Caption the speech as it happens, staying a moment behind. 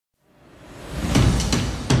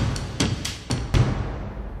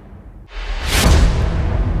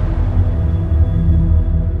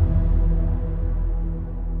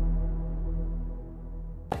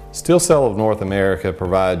SteelCell of North America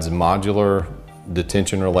provides modular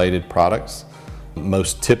detention-related products.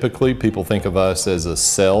 Most typically, people think of us as a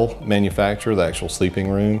cell manufacturer, the actual sleeping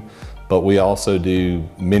room, but we also do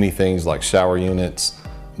many things like shower units,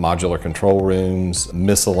 modular control rooms,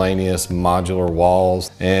 miscellaneous modular walls,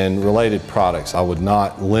 and related products. I would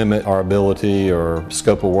not limit our ability or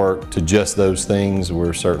scope of work to just those things.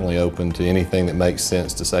 We're certainly open to anything that makes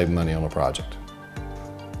sense to save money on a project.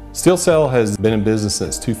 SteelCell has been in business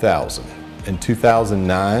since 2000. In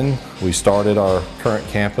 2009, we started our current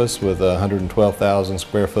campus with a 112,000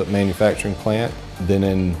 square foot manufacturing plant. Then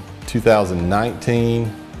in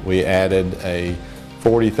 2019, we added a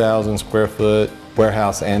 40,000 square foot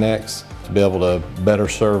warehouse annex to be able to better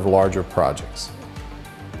serve larger projects.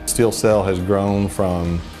 SteelCell has grown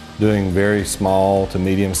from doing very small to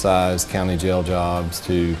medium-sized county jail jobs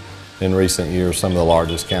to, in recent years, some of the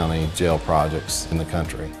largest county jail projects in the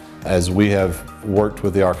country. As we have worked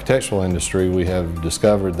with the architectural industry, we have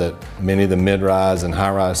discovered that many of the mid-rise and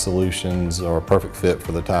high-rise solutions are a perfect fit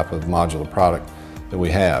for the type of modular product that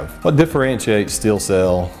we have. What differentiates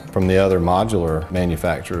SteelCell from the other modular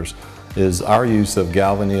manufacturers is our use of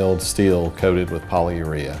galvannealed steel coated with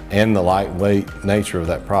polyurea and the lightweight nature of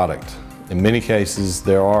that product. In many cases,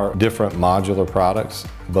 there are different modular products,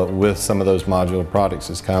 but with some of those modular products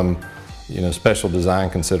has come, special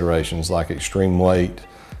design considerations like extreme weight,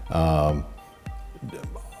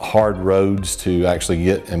 hard roads to actually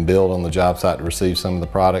get and build on the job site to receive some of the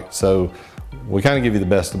product. So we kind of give you the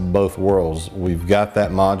best of both worlds. We've got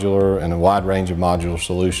that modular and a wide range of modular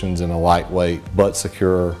solutions in a lightweight but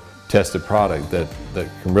secure tested product that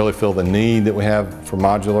can really fill the need that we have for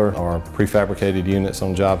modular or prefabricated units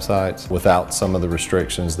on job sites without some of the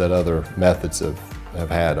restrictions that other methods have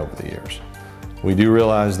had over the years. We do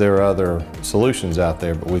realize there are other solutions out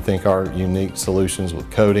there, but we think our unique solutions with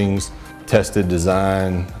coatings, tested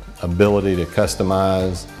design, ability to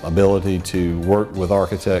customize, ability to work with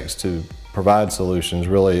architects to provide solutions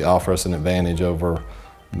really offer us an advantage over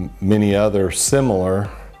many other similar,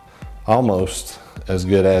 almost as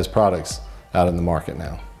good as products out in the market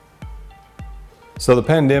now. So the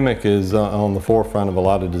pandemic is on the forefront of a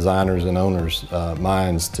lot of designers and owners'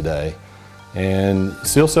 minds today. And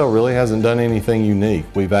SteelCell really hasn't done anything unique.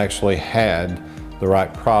 We've actually had the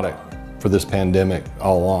right product for this pandemic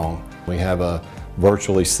all along. We have a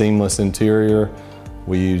virtually seamless interior.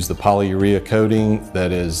 We use the polyurea coating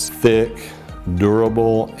that is thick,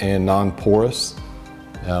 durable, and non-porous,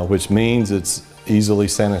 which means it's easily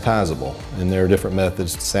sanitizable, and there are different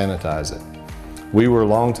methods to sanitize it. We were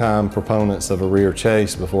longtime proponents of a rear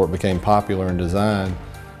chase before it became popular in design.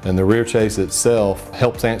 And the rear chase itself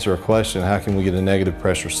helps answer a question: how can we get a negative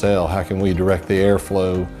pressure cell? How can we direct the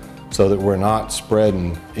airflow so that we're not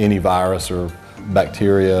spreading any virus or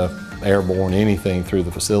bacteria, airborne, anything through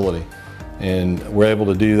the facility? And we're able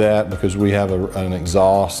to do that because we have an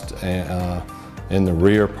exhaust in the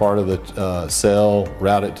rear part of the cell,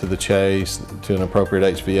 route it to the chase to an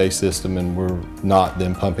appropriate HVA system, and we're not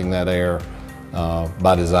then pumping that air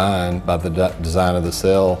by the design of the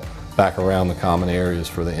cell back around the common areas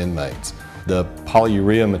for the inmates. The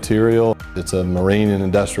polyurea material, it's a marine and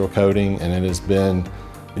industrial coating, and it has been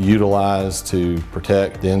utilized to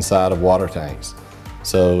protect the inside of water tanks.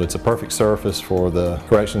 So it's a perfect surface for the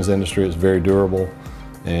corrections industry. It's very durable,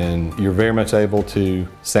 and you're very much able to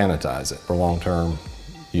sanitize it for long-term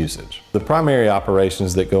usage. The primary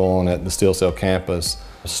operations that go on at the SteelCell campus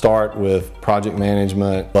start with project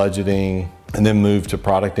management, budgeting, and then move to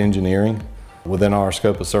product engineering. Within our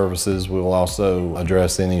scope of services, we will also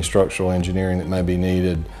address any structural engineering that may be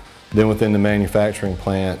needed. Then within the manufacturing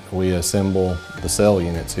plant, we assemble the cell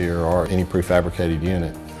units here, or any prefabricated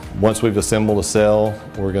unit. Once we've assembled a cell,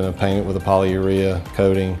 we're going to paint it with a polyurea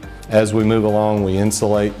coating. As we move along, we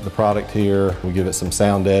insulate the product here. We give it some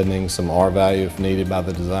sound deadening, some R value if needed by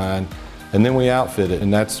the design, and then we outfit it.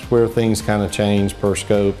 And that's where things kind of change per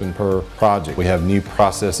scope and per project. We have new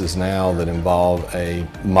processes now that involve a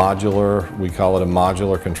modular, we call it a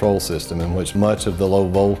modular control system, in which much of the low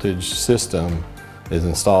voltage system is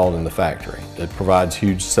installed in the factory. It provides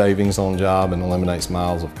huge savings on job and eliminates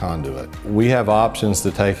miles of conduit. We have options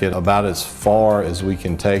to take it about as far as we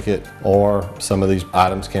can take it, or some of these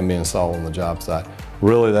items can be installed on the job site.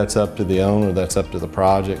 Really, that's up to the owner, that's up to the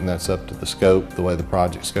project, and that's up to the scope, the way the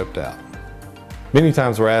project's scoped out. Many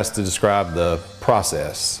times we're asked to describe the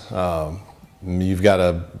process. You've got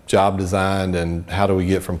a job designed, and how do we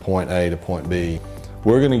get from point A to point B?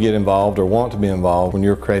 We're going to get involved, or want to be involved, when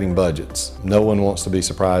you're creating budgets. No one wants to be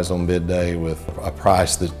surprised on bid day with a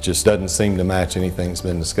price that just doesn't seem to match anything that's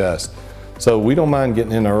been discussed. So we don't mind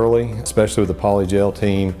getting in early, especially with the Pauly gel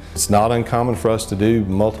team. It's not uncommon for us to do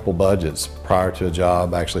multiple budgets prior to a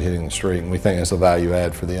job actually hitting the street, and we think that's a value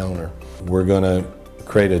add for the owner. We're going to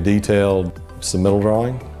create a detailed submittal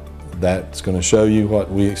drawing that's going to show you what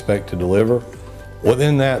we expect to deliver.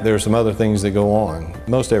 Within that, there are some other things that go on.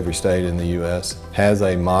 Most every state in the U.S. has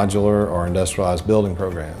a modular or industrialized building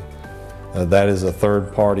program. That is a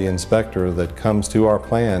third-party inspector that comes to our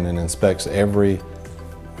plan and inspects every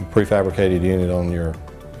prefabricated unit on your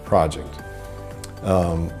project.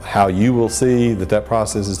 How you will see that that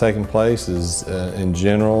process is taking place is, in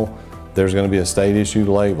general, there's going to be a state-issued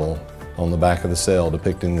label on the back of the cell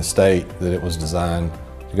depicting the state that it was designed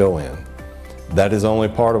to go in. That is only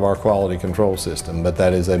part of our quality control system, but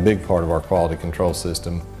that is a big part of our quality control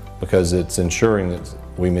system because it's ensuring that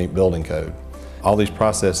we meet building code. All these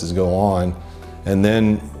processes go on, and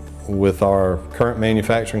then with our current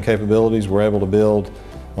manufacturing capabilities, we're able to build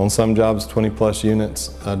on some jobs 20+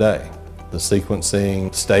 units a day. The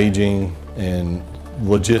sequencing, staging, and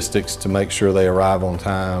logistics to make sure they arrive on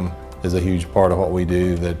time is a huge part of what we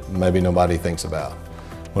do that maybe nobody thinks about.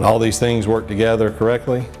 When all these things work together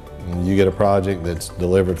correctly, you get a project that's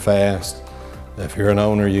delivered fast. If you're an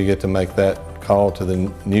owner, you get to make that call to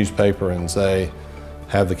the newspaper and say,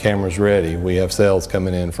 have the cameras ready. We have sales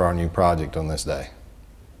coming in for our new project on this day.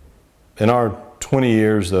 In our 20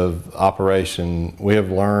 years of operation, we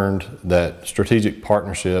have learned that strategic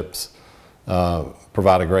partnerships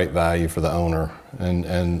provide a great value for the owner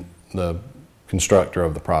and the constructor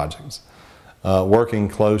of the projects. Working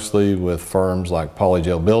closely with firms like Pauly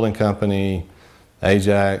Gel Building Company,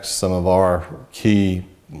 Ajax, some of our key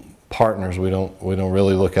partners, we don't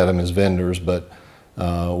really look at them as vendors, but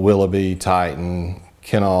Willoughby, Titan,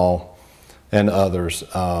 Kenall, and others.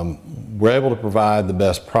 We're able to provide the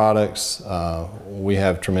best products. We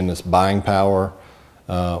have tremendous buying power.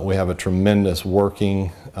 We have a tremendous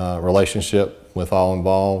working relationship with all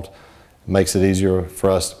involved. It makes it easier for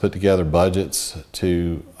us to put together budgets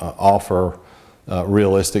to offer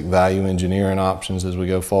realistic value engineering options as we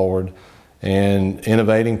go forward. And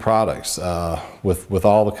innovating products. With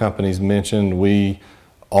all the companies mentioned, we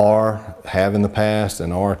have in the past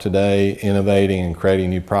and are today innovating and creating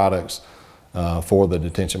new products for the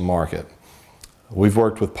detention market. We've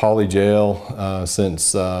worked with Pauly Gel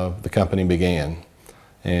since the company began,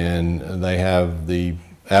 and they have the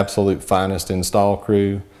absolute finest install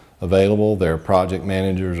crew available. Their project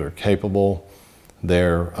managers are capable,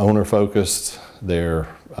 they're owner focused, they're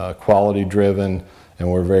quality driven,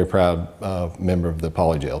 and we're a very proud member of the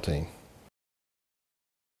Pauly Gel team.